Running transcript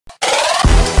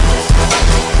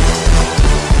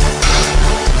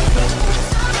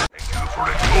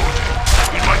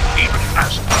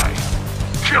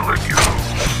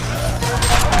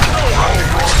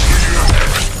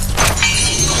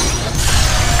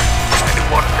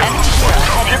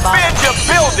Defend your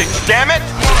buildings, damn it!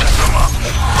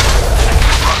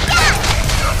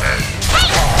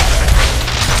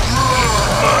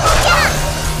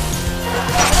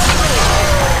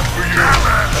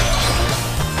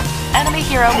 Enemy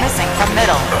hero missing from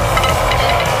middle.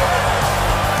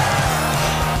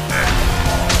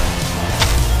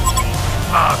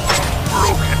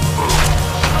 Broken bones.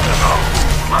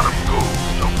 Let him go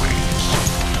to waste.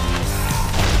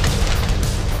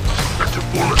 Let the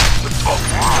bullets the top.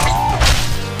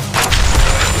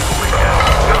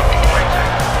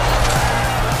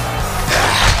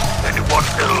 Anyone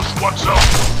else want some?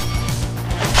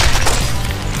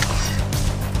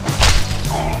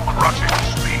 Crushing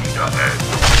speed ahead.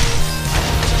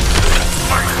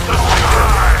 Fight the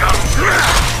sky.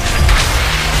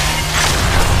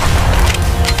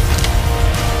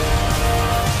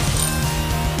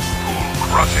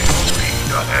 Crushing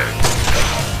speed ahead.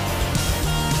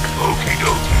 Okie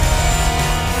dokie.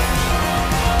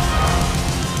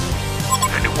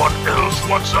 Anyone else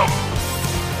want some?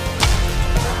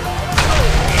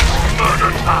 It's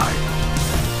murder time.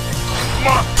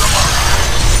 Mark the mark.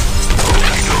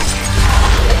 Okie dokie.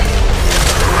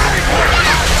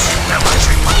 Never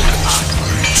take much time.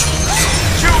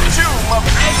 Choo-choo,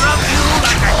 motherfucker! I love you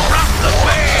like I dropped the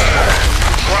bear.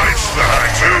 Twice the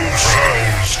two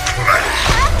souls clash.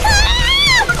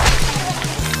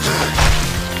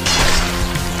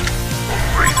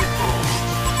 Breathing full.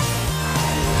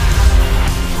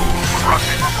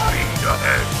 Crushing speed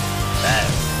ahead.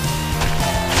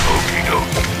 Okie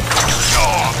dokie.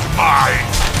 You're mine.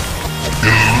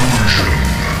 Illusion.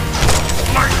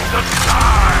 Like the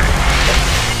sky.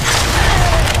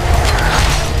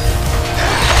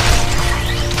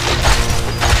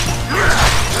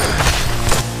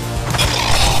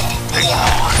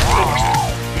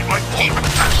 He might keep it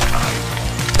last time.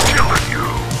 Killing you.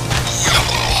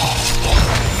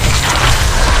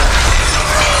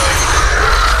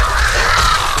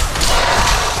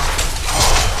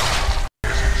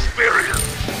 Experience.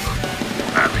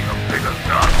 Having a bigger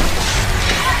gun.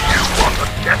 You want the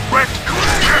death threat?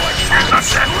 This is a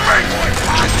death threat.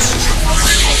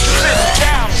 Sit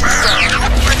down,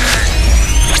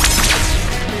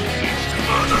 It's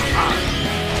murder time.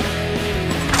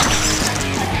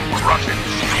 Crushing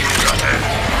speed ahead.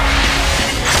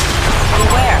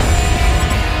 Beware.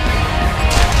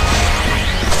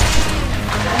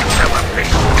 Never pay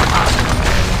for us.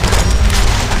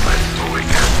 Let's go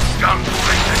again. Guns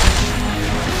blazing.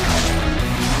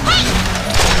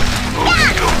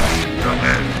 Okie dokie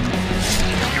ahead.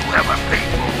 You have a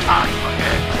painful time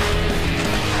ahead.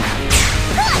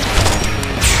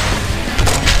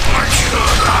 My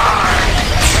good eye.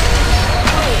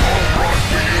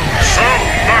 So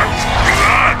much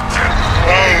blood.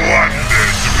 No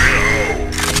wonders below.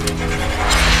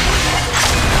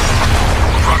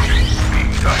 Crushing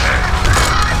speed ahead.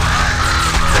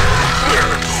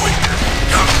 We're going to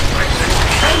guns blazing.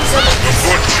 The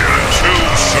butcher too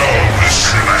souls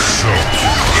seek soul.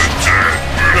 The dead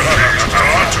will be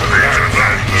utterly than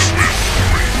the will.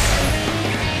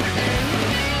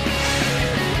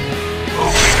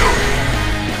 Okie dokie.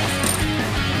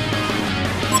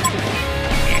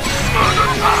 It's murder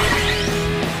time.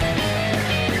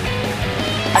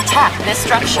 Attack this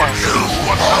structure.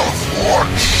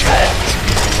 One shot.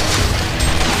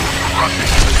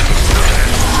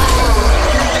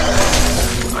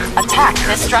 Attack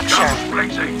this structure.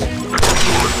 Blazing. Let's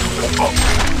do it to the top.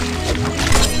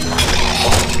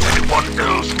 Anyone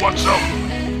else want some?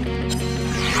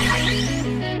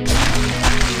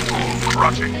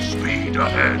 Crushing speed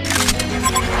ahead.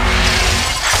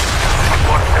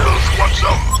 Anyone else want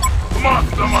some? Mark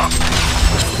them up.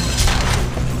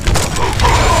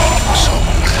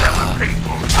 Have a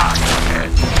painful time ahead.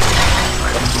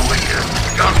 I'm doing it.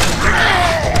 Guns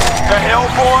blazing. The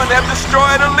Hellborn have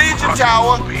destroyed a Legion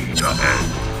Tower! Speed ahead.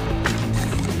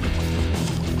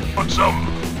 Want some?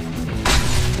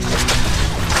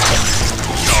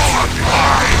 Not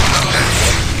mine ahead.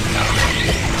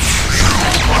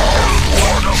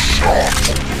 One of shot.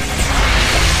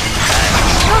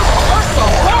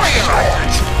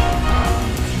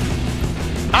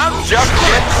 I'm just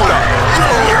getting started.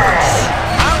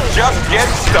 I'm just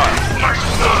getting started. My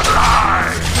third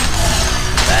eye.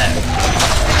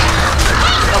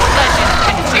 The legend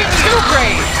continues to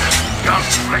reign.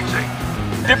 Guns blazing.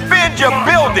 Defend your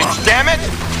buildings, damn it!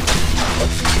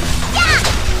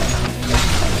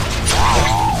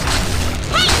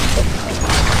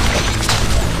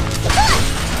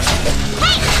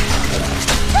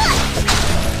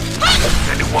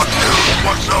 Anyone else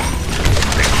want some?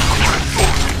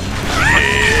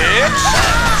 It's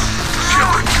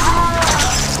killing you.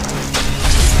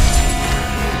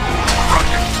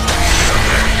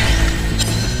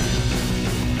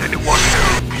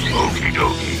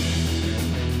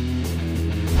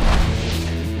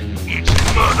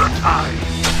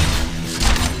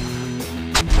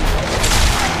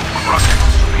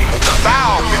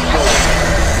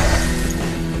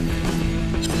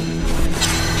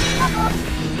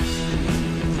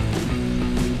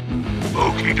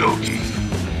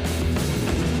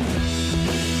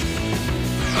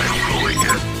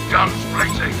 Guns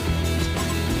blazing.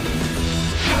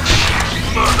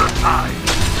 Murder time.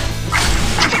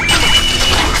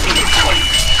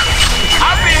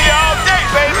 I'll be here all day,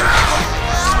 baby.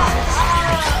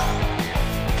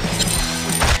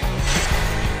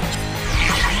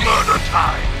 Murder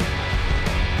time.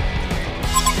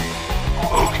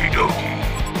 Okie dokie.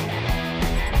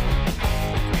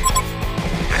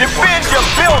 Defend your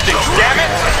buildings, damn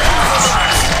it!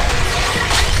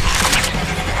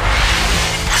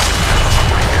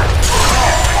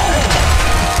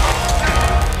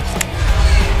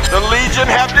 The Legion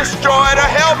have destroyed a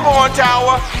HoN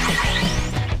tower.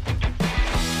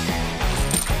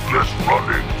 Less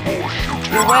running, more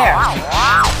shooting. Beware.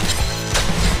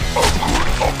 A good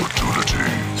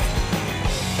opportunity.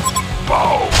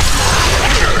 Bow.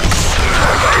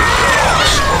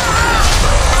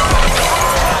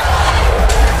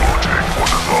 What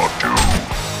is our due?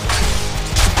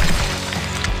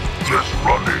 Less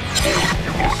running, or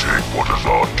you will take what is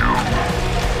our due.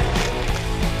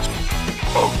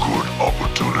 A good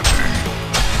opportunity.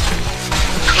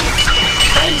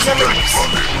 Less running.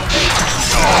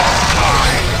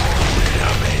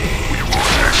 We will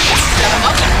take what is Set him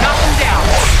up and knock him down.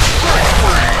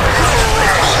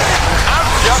 I'm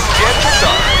just getting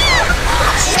started.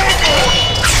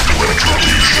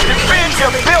 Defend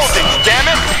your buildings, damn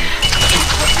it!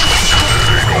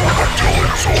 ain't over till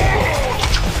it's over.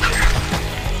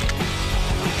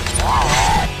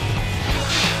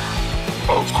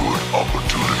 A good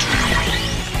opportunity.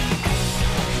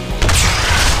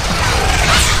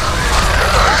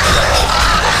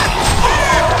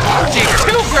 Take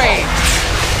 2 graves.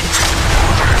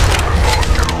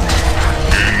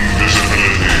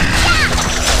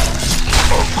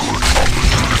 A good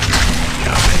opportunity.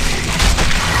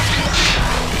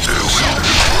 There will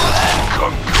be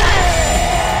conquer.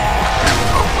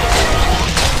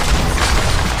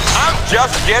 I'm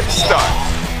just getting started.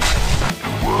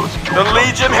 The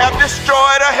Legion have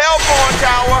destroyed a HoN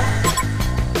tower.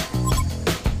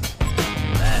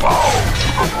 Bow to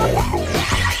the warlord.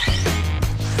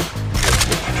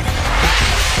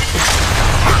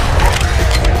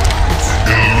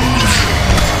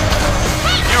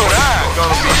 You and I are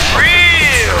gonna be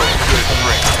real good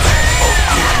friends.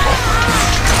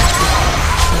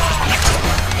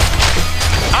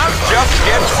 I'm just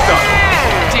getting started.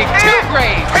 Take 2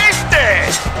 graves. Hasty!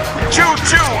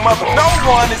 Choo-choo, mother. No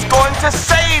one is going to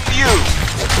save you.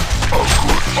 A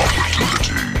good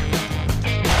opportunity.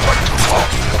 Light them up.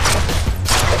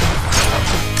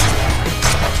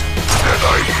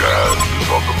 Dead-Eye Gas is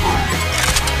on the move.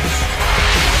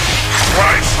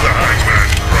 Christ the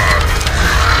hangman's cry.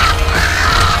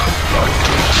 Like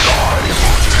to die.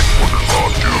 What is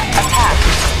our due?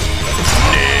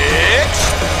 Next.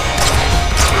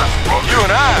 You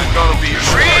and I are gonna be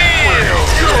real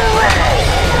good friends.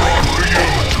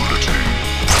 Opportunity.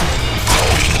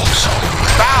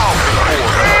 Bow before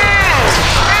her.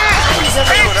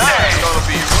 You and I are gonna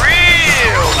be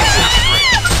real good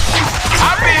friends.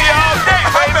 I'll be here all day.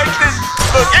 I make this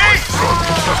look easy.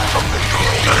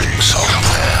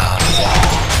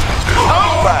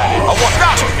 Nobody. I want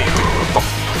stop me.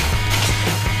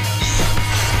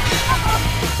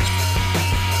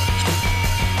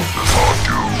 Our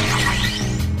due.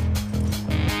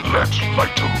 Let's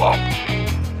light them up.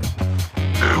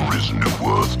 There is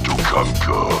Newerth to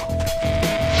conquer.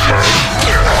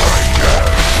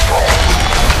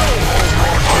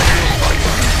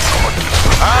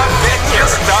 I bet you're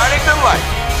starting to like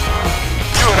it.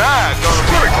 You and I are gonna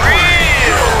be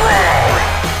real.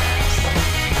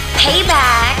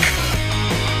 Payback.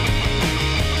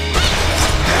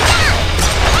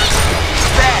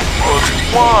 That was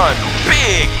one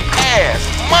big ass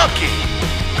monkey.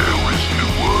 There is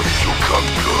Newerth to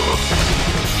conquer.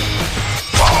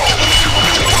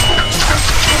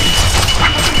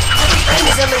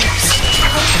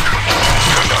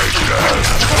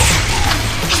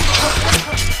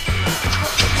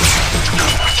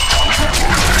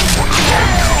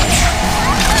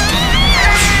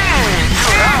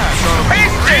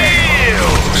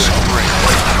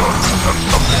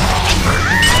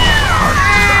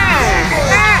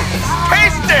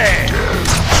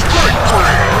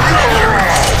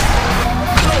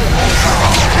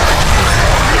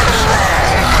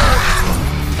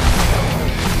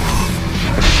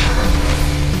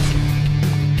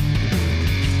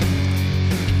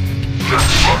 Let's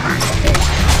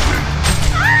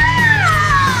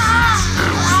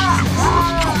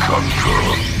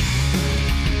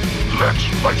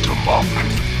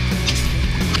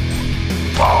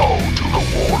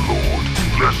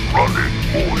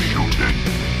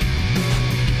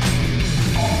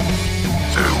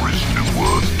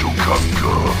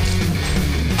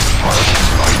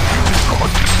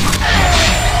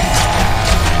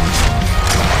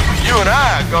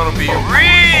gonna be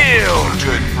real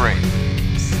good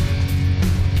friends.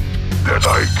 That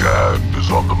I can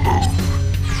is on the move.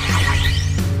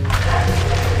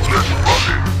 Less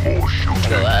running, more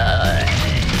shooting.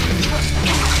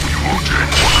 We will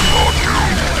take what is our due.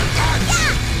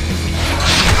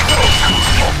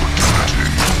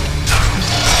 Opportunity.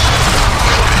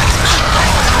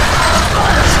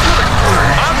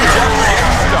 I'm just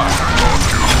getting started.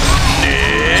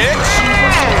 Next.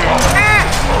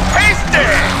 Haste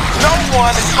it! No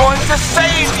one is going to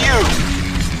save you!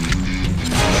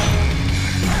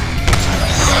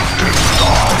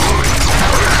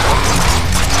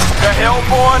 The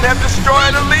Hellborn have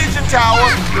destroyed the Legion Tower.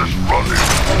 Just running.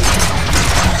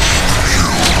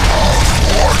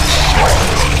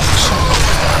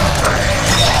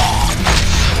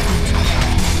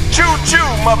 Choo-choo,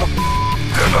 mother...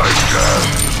 That I can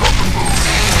is on the move.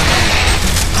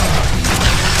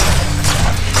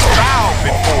 Bow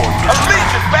before you. A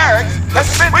Legion barracks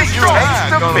has been destroyed.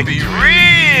 It's gonna be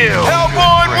real.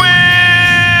 Hellborn wins!